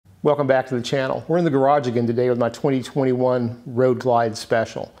Welcome back to the channel. We're in the garage again today with my 2021 Road Glide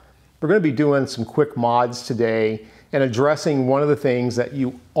Special. We're going to be doing some quick mods today and addressing one of the things that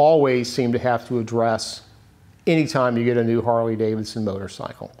you always seem to have to address anytime you get a new Harley-Davidson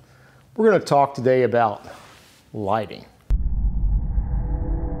motorcycle. We're going to talk today about lighting.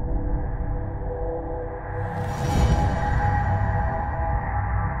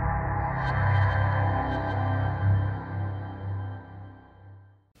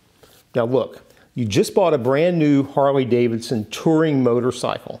 Now look, you just bought a brand new Harley-Davidson touring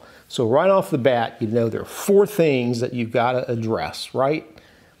motorcycle. So right off the bat, you know there are four things that you've got to address, right?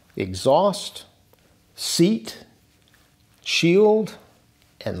 Exhaust, seat, shield,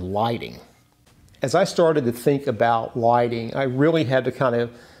 and lighting. As I started to think about lighting, I really had to kind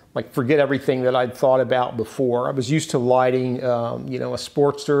of forget everything that I'd thought about before. I was used to lighting, a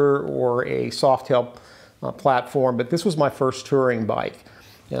Sportster or a Softail platform, but this was my first touring bike.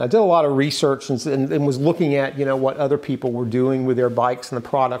 And I did a lot of research and was looking at, what other people were doing with their bikes and the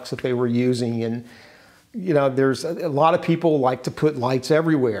products that they were using. And, there's a lot of people like to put lights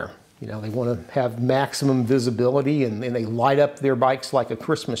everywhere. They want to have maximum visibility and they light up their bikes like a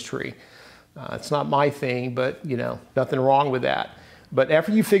Christmas tree. It's not my thing, but, nothing wrong with that. But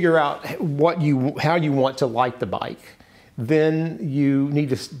after you figure out how you want to light the bike, then you need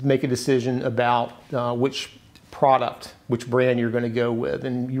to make a decision about which brand you're going to go with,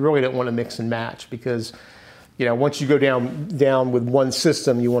 and you really don't want to mix and match because once you go down with one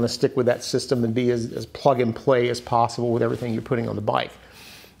system, you want to stick with that system and be as plug and play as possible with everything you're putting on the bike.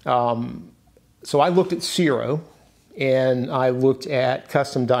 So I looked at Zero and I looked at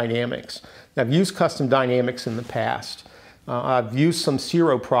Custom Dynamics. Now, I've used Custom Dynamics in the past. I've used some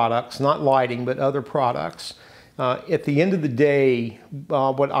Zero products, not lighting, but other products. At the end of the day,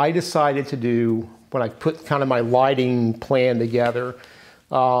 what I decided to do when I put kind of my lighting plan together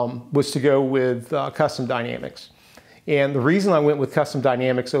was to go with Custom Dynamics. And the reason I went with Custom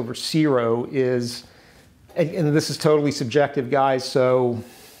Dynamics over Zero is, and this is totally subjective, guys, so,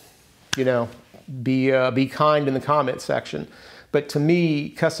 be kind in the comment section. But to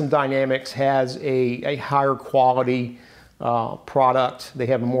me, Custom Dynamics has a higher quality product. They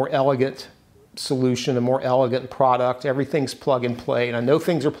have a more elegant solution, a more elegant product. Everything's plug and play, and I know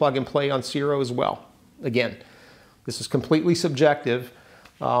things are plug and play on Zero as well. Again, this is completely subjective.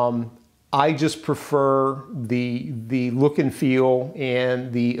 I just prefer the look and feel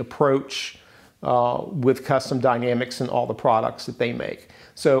and the approach with Custom Dynamics and all the products that they make.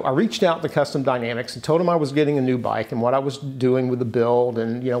 So I reached out to Custom Dynamics and told them I was getting a new bike and what I was doing with the build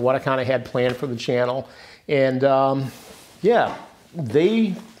and what I kind of had planned for the channel. And yeah,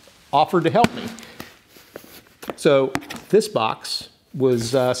 they offered to help me. So this box was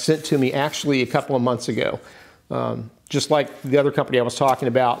sent to me actually a couple of months ago. Just like the other company I was talking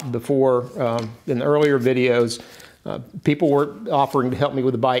about before in the earlier videos, people were offering to help me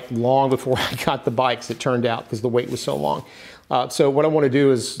with the bike long before I got the bikes, it turned out, because the wait was so long. So what I want to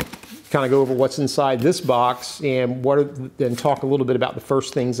do is kind of go over what's inside this box and then talk a little bit about the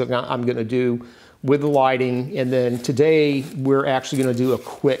first things that I'm going to do with the lighting. And then today we're actually going to do a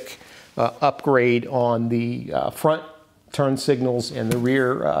quick upgrade on the front turn signals and the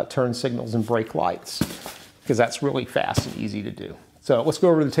rear turn signals and brake lights, because that's really fast and easy to do. So let's go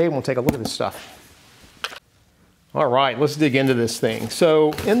over to the table and take a look at this stuff. All right, let's dig into this thing.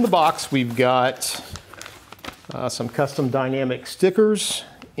 So in the box, we've got some Custom Dynamic stickers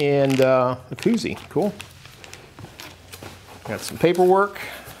and a koozie. Cool. Got some paperwork.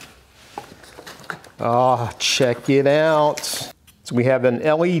 Check it out. So we have an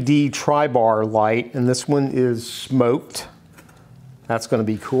LED tri-bar light, and this one is smoked. That's going to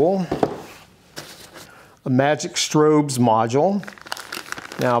be cool. A Magic Strobes module.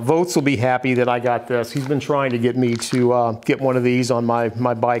 Now, Votes will be happy that I got this. He's been trying to get me to get one of these on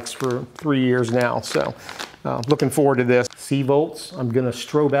my bikes for 3 years now. So, looking forward to this. See, Volts, I'm going to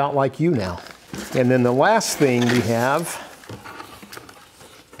strobe out like you now. And then the last thing we have,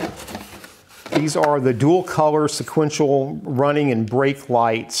 these are the dual color sequential running and brake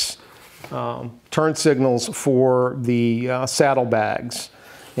lights, turn signals for the saddlebags.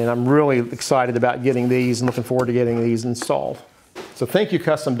 And I'm really excited about getting these and looking forward to getting these installed. So thank you,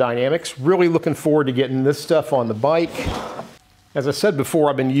 Custom Dynamics. Really looking forward to getting this stuff on the bike. As I said before,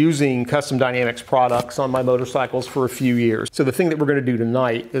 I've been using Custom Dynamics products on my motorcycles for a few years. So the thing that we're going to do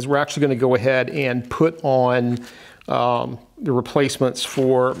tonight is we're actually going to go ahead and put on the replacements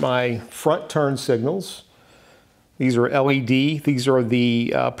for my front turn signals. These are LED. These are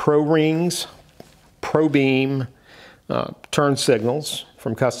the Pro Rings, ProBEAM turn signals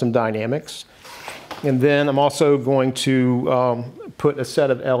from Custom Dynamics. And then I'm also going to put a set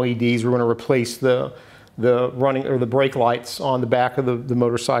of LEDs. We're going to replace the running or the brake lights on the back of the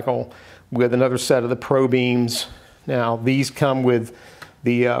motorcycle with another set of the ProBEAMs. Now these come with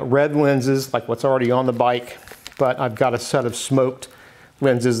the red lenses like what's already on the bike, but I've got a set of smoked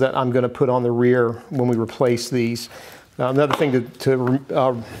lenses that I'm going to put on the rear when we replace these. Another thing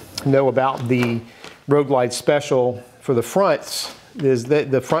to know about the Road Glide Special for the fronts is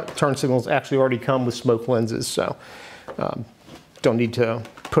that the front turn signals actually already come with smoke lenses, so don't need to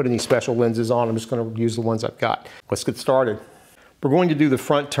put any special lenses on. I'm just going to use the ones I've got. Let's get started. We're going to do the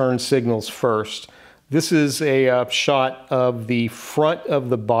front turn signals first. This is a shot of the front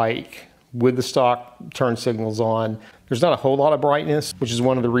of the bike with the stock turn signals on. There's not a whole lot of brightness, which is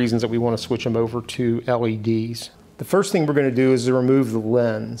one of the reasons that we want to switch them over to LEDs. The first thing we're going to do is to remove the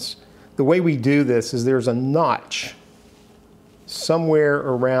lens. The way we do this is there's a notch somewhere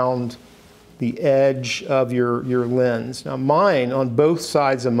around the edge of your lens. Now mine, on both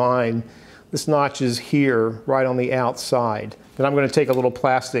sides of mine, this notch is here, right on the outside. Then I'm going to take a little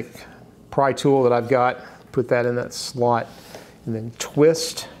plastic pry tool that I've got, put that in that slot, and then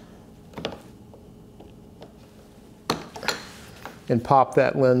twist and pop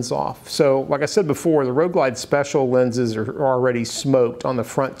that lens off. So like I said before, the Road Glide Special lenses are already smoked on the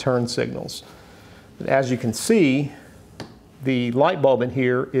front turn signals. But as you can see, the light bulb in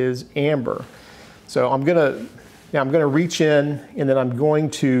here is amber. So I'm gonna reach in and then I'm going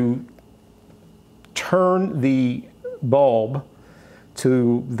to turn the bulb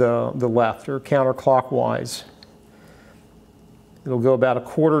to the left or counterclockwise. It'll go about a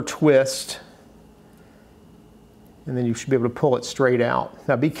quarter twist, and then you should be able to pull it straight out.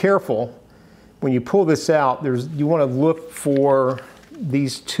 Now be careful when you pull this out. You want to look for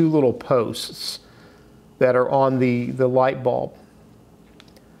these two little posts that are on the light bulb.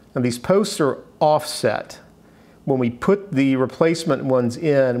 Now these posts are offset. When we put the replacement ones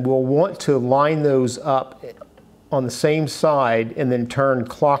in, we'll want to line those up on the same side and then turn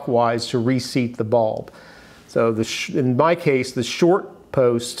clockwise to reseat the bulb. So in my case, the short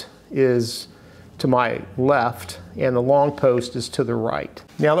post is to my left and the long post is to the right.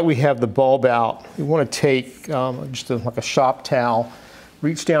 Now that we have the bulb out, we want to take like a shop towel,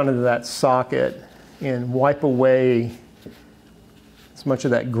 reach down into that socket and wipe away as much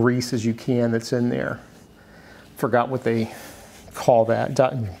of that grease as you can that's in there. Forgot what they call that,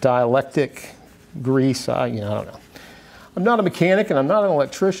 dielectric grease, I don't know. I'm not a mechanic and I'm not an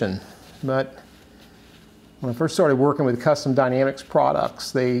electrician, but when I first started working with Custom Dynamics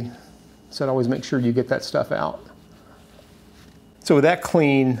products, they said always make sure you get that stuff out. So with that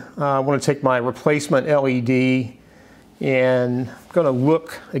clean, I want to take my replacement LED and I'm going to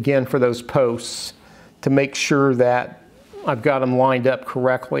look again for those posts to make sure that I've got them lined up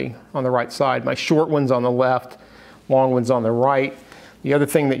correctly on the right side. My short one's on the left, long one's on the right. The other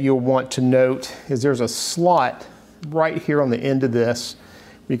thing that you'll want to note is there's a slot right here on the end of this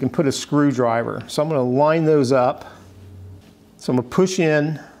where you can put a screwdriver. So I'm going to line those up. So I'm going to push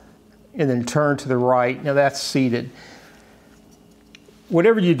in and then turn to the right. Now that's seated.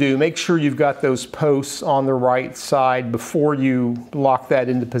 Whatever you do, make sure you've got those posts on the right side before you lock that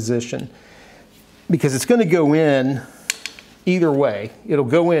into position, because it's going to go in either way. It'll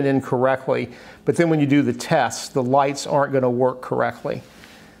go in incorrectly, but then when you do the test, the lights aren't going to work correctly.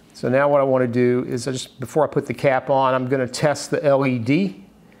 So now what I want to do is before I put the cap on, I'm going to test the LED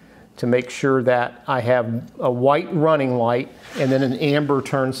to make sure that I have a white running light and then an amber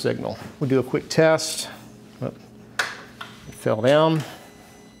turn signal. We'll do a quick test. It fell down.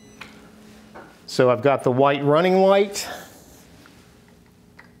 So I've got the white running light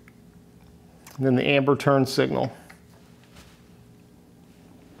and then the amber turn signal.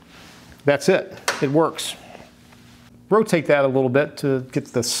 That's it. It works. Rotate that a little bit to get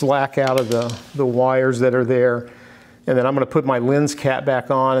the slack out of the wires that are there. And then I'm going to put my lens cap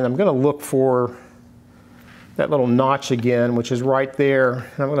back on and I'm going to look for that little notch again, which is right there.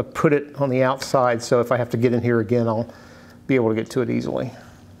 And I'm going to put it on the outside so if I have to get in here again, I'll be able to get to it easily.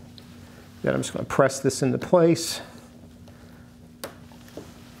 Then I'm just going to press this into place.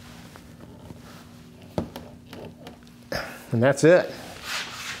 And that's it.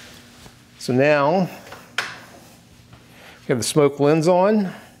 So now we have the smoke lens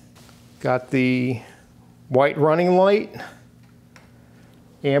on, got the white running light,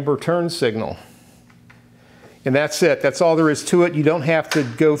 amber turn signal. And that's it. That's all there is to it. You don't have to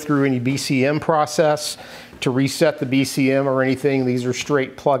go through any BCM process to reset the BCM or anything. These are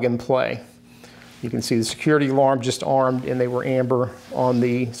straight plug and play. You can see the security alarm just armed and they were amber on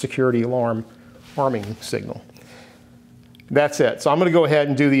the security alarm arming signal. That's it. So I'm going to go ahead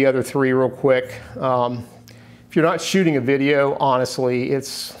and do the other three real quick. If you're not shooting a video, honestly,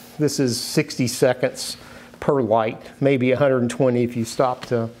 this is 60 seconds per light, maybe 120 if you stop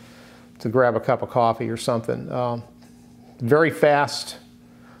to grab a cup of coffee or something. Very fast,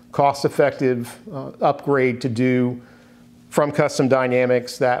 cost-effective upgrade to do from Custom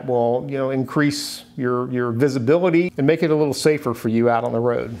Dynamics that will, increase your visibility and make it a little safer for you out on the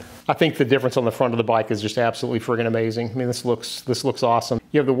road. I think the difference on the front of the bike is just absolutely friggin' amazing. I mean, this looks awesome.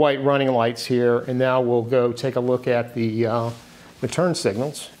 You have the white running lights here, and now we'll go take a look at the turn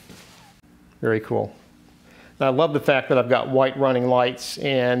signals. Very cool. And I love the fact that I've got white running lights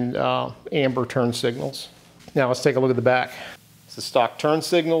and amber turn signals. Now let's take a look at the back. It's the stock turn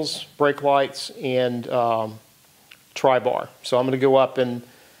signals, brake lights, and tri-bar. So I'm going to go up and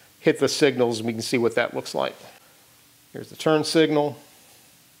hit the signals and we can see what that looks like. Here's the turn signal.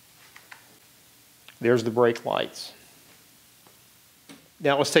 There's the brake lights.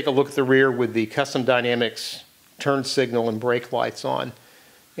 Now let's take a look at the rear with the Custom Dynamics turn signal and brake lights on.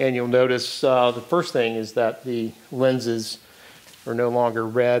 And you'll notice the first thing is that the lenses are no longer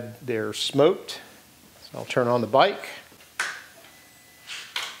red, they're smoked. So I'll turn on the bike.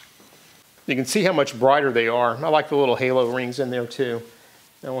 You can see how much brighter they are. I like the little halo rings in there too.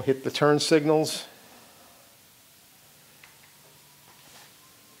 Now we'll hit the turn signals.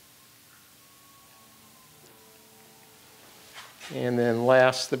 And then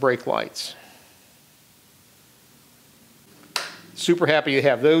last, the brake lights. Super happy to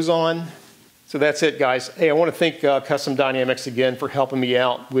have those on. So that's it, guys. Hey, I want to thank Custom Dynamics again for helping me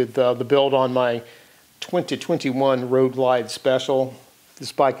out with the build on my 2021 Road Glide Special.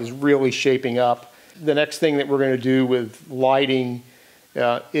 This bike is really shaping up. The next thing that we're going to do with lighting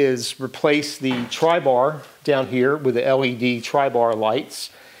is replace the tri-bar down here with the LED tri-bar lights,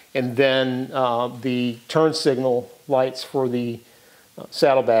 and then the turn signal lights for the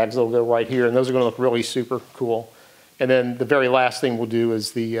saddlebags will go right here, and those are going to look really super cool. And then the very last thing we'll do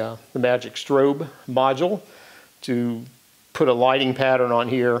is the magic strobe module to put a lighting pattern on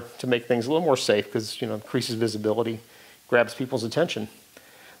here to make things a little more safe, because increases visibility, grabs people's attention.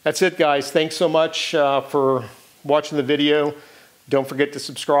 That's it, guys. Thanks so much for watching the video. Don't forget to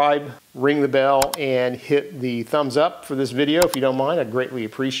subscribe, ring the bell, and hit the thumbs up for this video if you don't mind. I'd greatly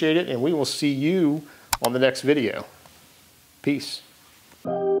appreciate it, and we will see you on the next video. Peace.